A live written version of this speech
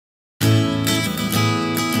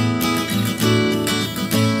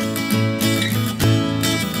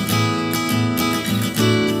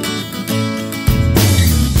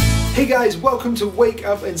guys, welcome to Wake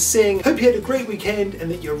Up and Sing. Hope you had a great weekend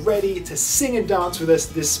and that you're ready to sing and dance with us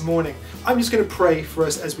this morning. I'm just going to pray for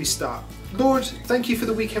us as we start. Lord, thank you for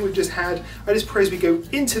the weekend we've just had. I just pray as we go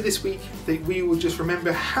into this week that we will just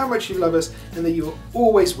remember how much you love us and that you are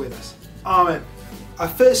always with us. Amen. Our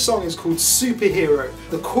first song is called Superhero.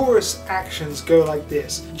 The chorus actions go like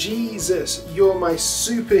this. Jesus, you're my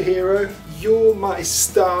superhero. You're my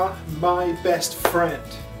star, my best friend.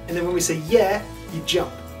 And then when we say yeah, you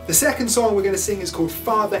jump. The second song we're going to sing is called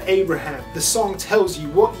Father Abraham. The song tells you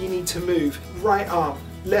what you need to move. Right arm,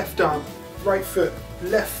 right foot,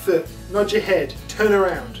 left foot, nod your head, turn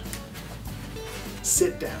around.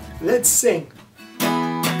 Sit down. Let's sing.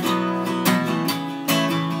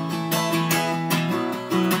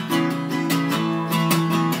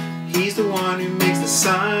 He's the one who makes the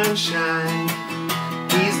sun shine.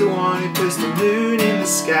 He's the one who puts the moon in the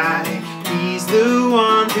sky. He's the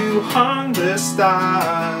one who hung the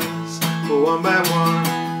stars one by one.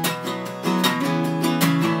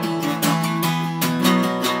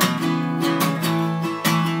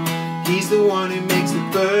 He's the one who makes the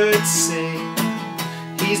birds sing.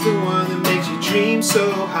 He's the one that makes you dream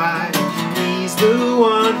so high. He's the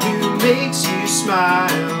one who makes you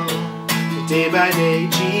smile. Day by day,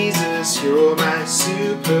 Jesus, you're my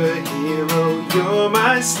superhero. You're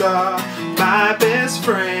my star, my best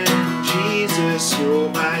friend. Jesus, you're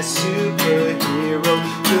my superhero.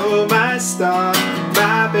 You're my star,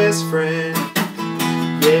 my best friend.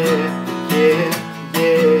 Yeah, yeah,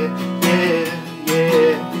 yeah, yeah,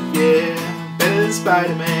 yeah, yeah. Better than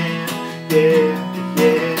Spider-Man. Yeah,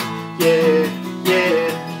 yeah, yeah, yeah,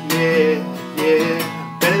 yeah,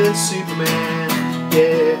 yeah. Better than Superman.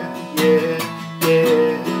 Yeah, yeah, yeah,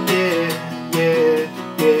 yeah, yeah,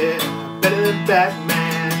 yeah. Better than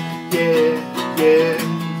Batman. Yeah, yeah.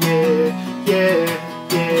 Yeah, yeah,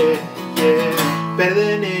 yeah, yeah. Better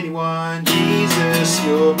than anyone. Jesus,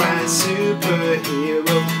 you're my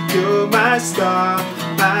superhero. You're my star,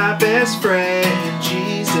 my best friend.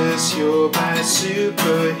 Jesus, you're my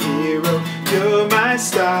superhero. You're my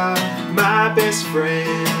star, my best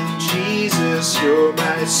friend. Jesus, you're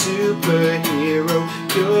my superhero.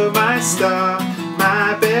 You're my star,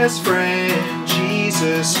 my best friend.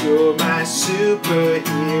 Jesus, you're my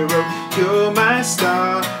superhero. You're my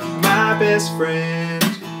star, my best friend.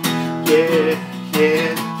 Yeah,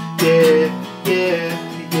 yeah, yeah, yeah,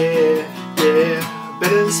 yeah, yeah.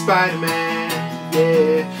 Better than Spider-Man.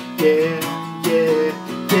 Yeah, yeah, yeah,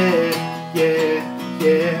 yeah, yeah,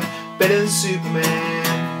 yeah. Better than Superman.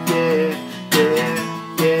 Yeah, yeah,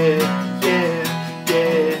 yeah, yeah,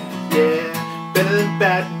 yeah, yeah. Better than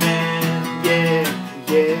Batman. Yeah,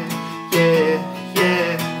 yeah, yeah, yeah,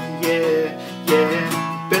 yeah, yeah.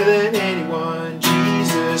 Better than anyone.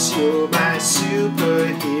 Jesus, you're my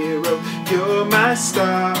superhero. You're my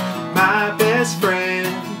star, my best friend.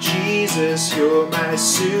 Jesus, you're my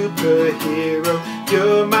superhero.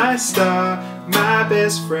 You're my star, my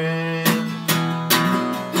best friend.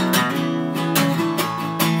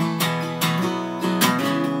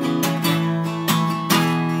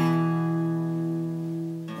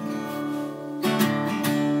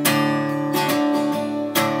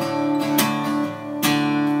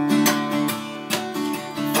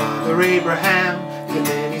 Father Abraham had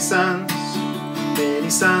many sons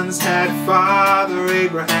had Father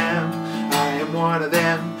Abraham. I am one of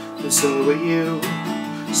them, and so are you.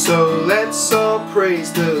 So let's all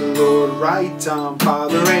praise the Lord. Right on.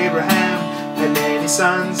 Father Abraham had many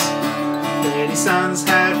sons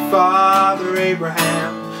had Father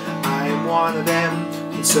Abraham. I am one of them,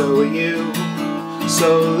 and so are you.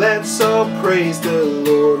 So let's all praise the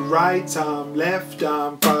Lord. Right arm, left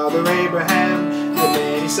arm. Father Abraham had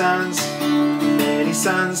many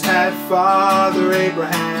sons had Father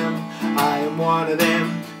Abraham. I am one of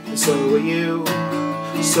them, and so are you.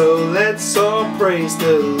 So let's all praise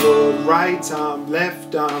the Lord. Right arm,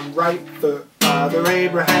 right foot. Father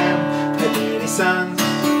Abraham had many sons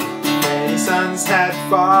had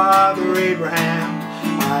Father Abraham.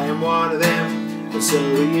 I am one of them, and so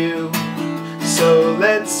are you. So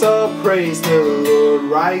let's all praise the Lord.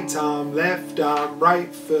 Right arm,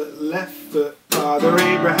 right foot, left foot. Father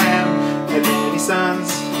Abraham had many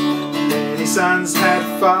sons had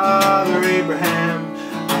Father Abraham.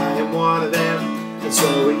 I am one of them, and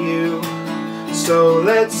so are you. So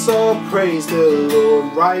let's all praise the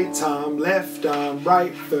Lord. Right arm,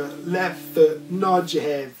 right foot, left foot, nod your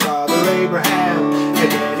head. Father Abraham had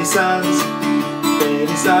many sons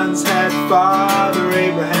had Father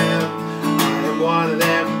Abraham. I am one of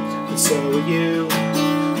them, and so are you.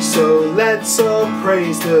 So let's all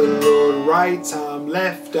praise the Lord. Right arm,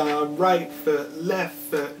 left arm, right foot, left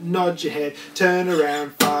foot, nod your head, turn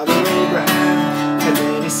around, Father Abraham. And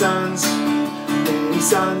many sons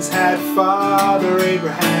had Father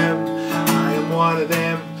Abraham. I am one of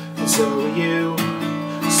them, and so are you.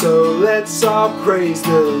 So let's all praise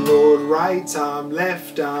the Lord. Right arm,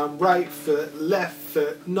 right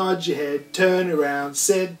foot, nod your head, turn around,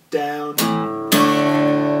 sit down.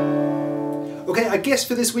 Okay, our guest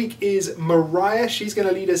for this week is Mariah. She's going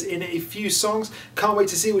to lead us in a few songs. Can't wait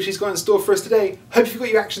to see what she's got in store for us today. Hope you've got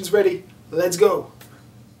your actions ready. Let's go.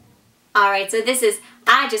 Alright, so this is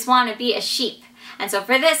I Just Want to Be a Sheep. And so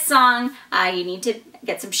for this song, you need to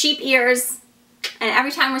get some sheep ears. And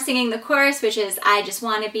every time we're singing the chorus, which is I just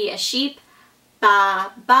want to be a sheep,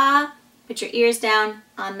 ba, ba, put your ears down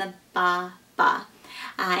on the ba, ba.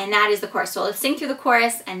 And that is the chorus. So let's sing through the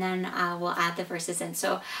chorus and then we'll add the verses in.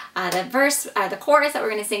 So the chorus that we're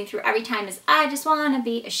going to sing through every time is I just want to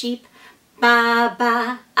be a sheep, ba,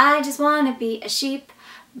 ba, I just want to be a sheep,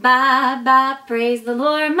 ba, ba, praise the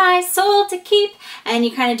Lord, my soul to keep. And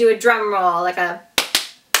you kind of do a drum roll, like a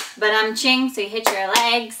ba-dum-ching, so you hit your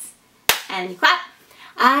legs. And you clap.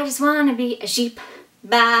 I just want to be a sheep,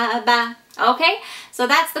 ba, ba. Okay, so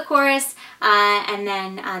that's the chorus, and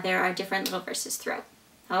then there are different little verses throughout.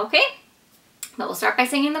 Okay, but we'll start by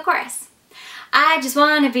singing the chorus. I just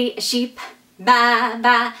want to be a sheep, ba,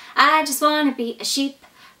 ba. I just want to be a sheep,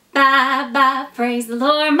 ba, ba. Praise the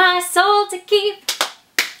Lord, my soul to keep.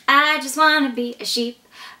 I just want to be a sheep,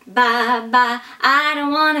 ba, ba. I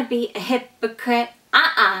don't want to be a hypocrite,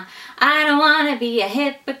 I don't want to be a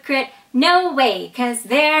hypocrite. No way, 'cause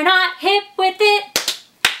they're not hip with it.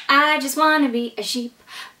 I just want to be a sheep,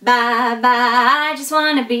 ba, ba. I just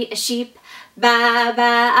want to be a sheep, ba,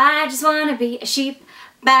 ba. I just want to be a sheep,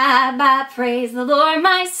 ba, ba. Praise the Lord,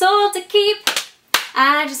 my soul to keep.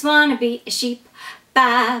 I just want to be a sheep,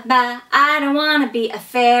 ba, ba. I don't want to be a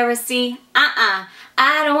Pharisee, I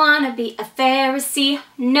don't want to be a Pharisee.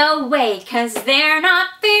 No way, 'cause they're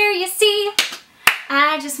not fair, you see.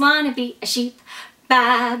 I just want to be a sheep,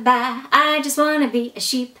 ba, ba. I just want to be a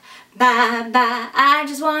sheep, ba, ba. I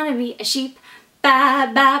just want to be a sheep, ba,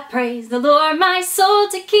 ba. Praise the Lord, my soul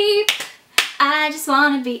to keep. I just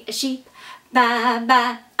want to be a sheep, ba,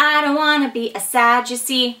 ba. I don't want to be a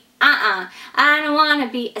Sadducee, I don't want to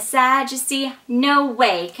be a Sadducee. No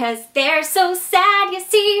way, 'cause they're so sad, you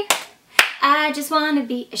see. I just want to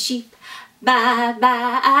be a sheep, ba,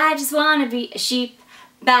 ba. I just want to be a sheep,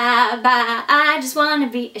 ba, ba. I just want to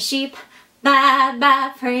be a sheep, ba,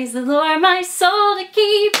 ba. Praise the Lord, my soul to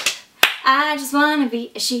keep. I just want to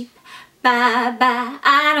be a sheep, ba, ba.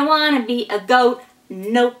 I don't want to be a goat,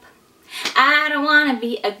 nope. I don't want to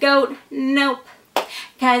be a goat, nope.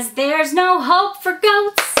 'Cause there's no hope for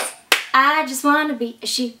goats. I just want to be a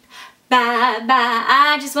sheep, ba, ba.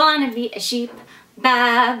 I just want to be a sheep,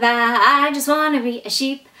 ba, ba. I just want to be a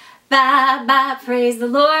sheep, ba, ba. Praise the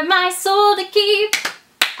Lord, my soul to keep.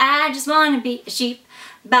 I just want to be a sheep,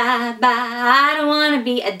 ba, ba. I don't want to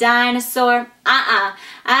be a dinosaur, I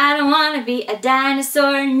don't want to be a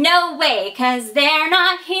dinosaur. No way, 'cause they're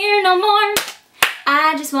not here no more.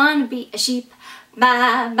 I just want to be a sheep,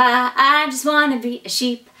 ba, ba. I just want to be a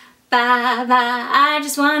sheep, ba, ba. I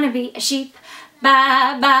just want to be a sheep,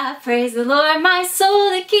 ba, ba. Praise the Lord, my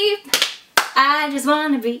soul to keep. I just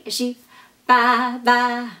want to be a sheep, ba,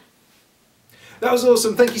 ba. That was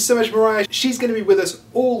awesome. Thank you so much, Mariah. She's going to be with us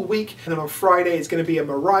all week, and then on Friday it's going to be a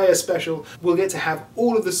Mariah special. We'll get to have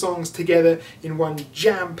all of the songs together in one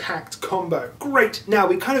jam-packed combo. Great. Now,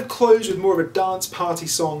 we kind of close with more of a dance party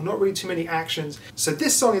song, not really too many actions. So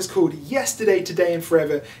this song is called Yesterday, Today and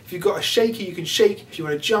Forever. If you've got a shaker, you can shake. If you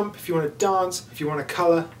want to jump, if you want to dance, if you want to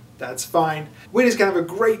colour, that's fine. We're just going to have a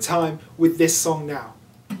great time with this song now.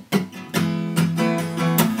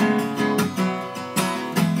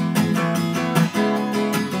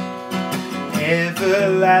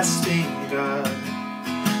 Everlasting God,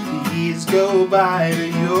 the years go by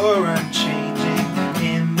but you're unchanging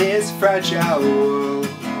in this fragile world.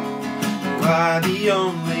 You are the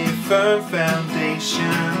only firm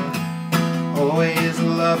foundation, always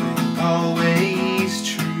loving, always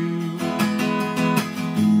true,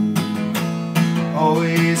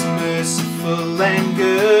 always merciful and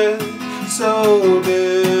good, so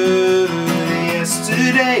good.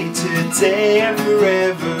 Yesterday, today and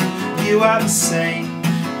forever, you are the same,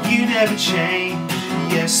 you never change.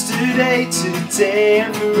 Yesterday, today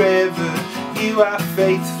and forever, you are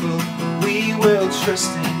faithful, we will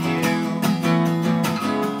trust in you.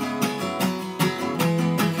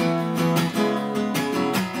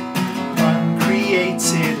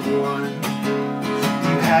 Uncreated one,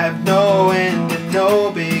 you have no end and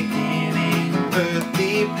no beginning.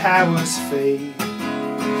 Earthly powers fade,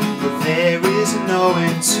 There is no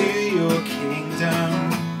end to your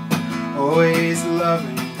kingdom, always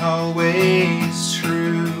loving, always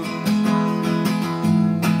true,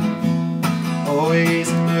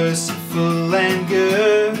 always merciful and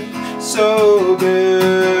good, so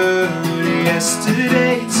good.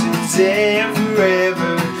 Yesterday, today and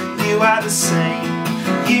forever, you are the same,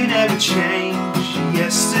 you never change.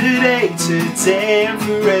 Yesterday, today and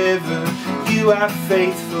forever, you are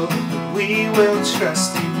faithful, we will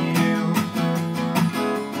trust in you.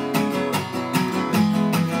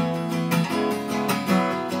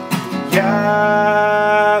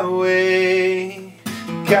 Yahweh,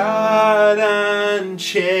 God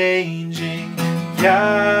unchanging,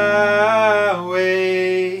 Yahweh,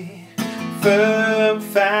 firm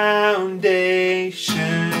foundation,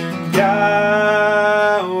 Yahweh,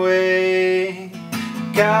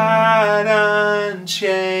 God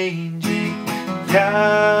unchanging, Yahweh,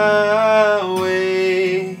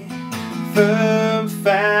 firm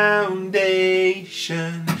foundation.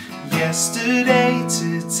 Yesterday,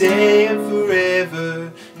 today and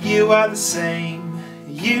forever, you are the same,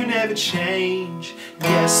 you never change.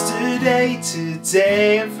 Yesterday,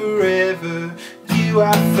 today and forever, you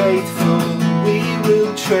are faithful, we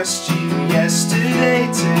will trust you. Yesterday,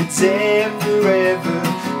 today and forever,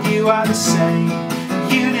 you are the same,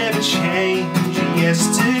 you never change.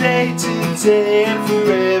 Yesterday, today and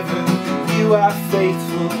forever, you are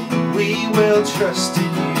faithful, we will trust in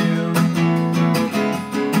you.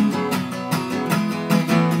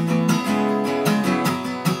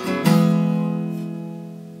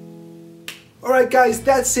 Alright guys,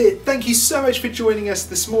 that's it. Thank you so much for joining us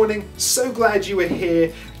this morning. So glad you were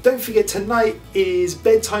here. Don't forget, tonight is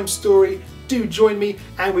bedtime story. Do join me,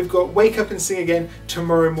 and we've got Wake Up and Sing Again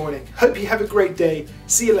tomorrow morning. Hope you have a great day.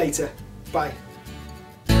 See you later. Bye.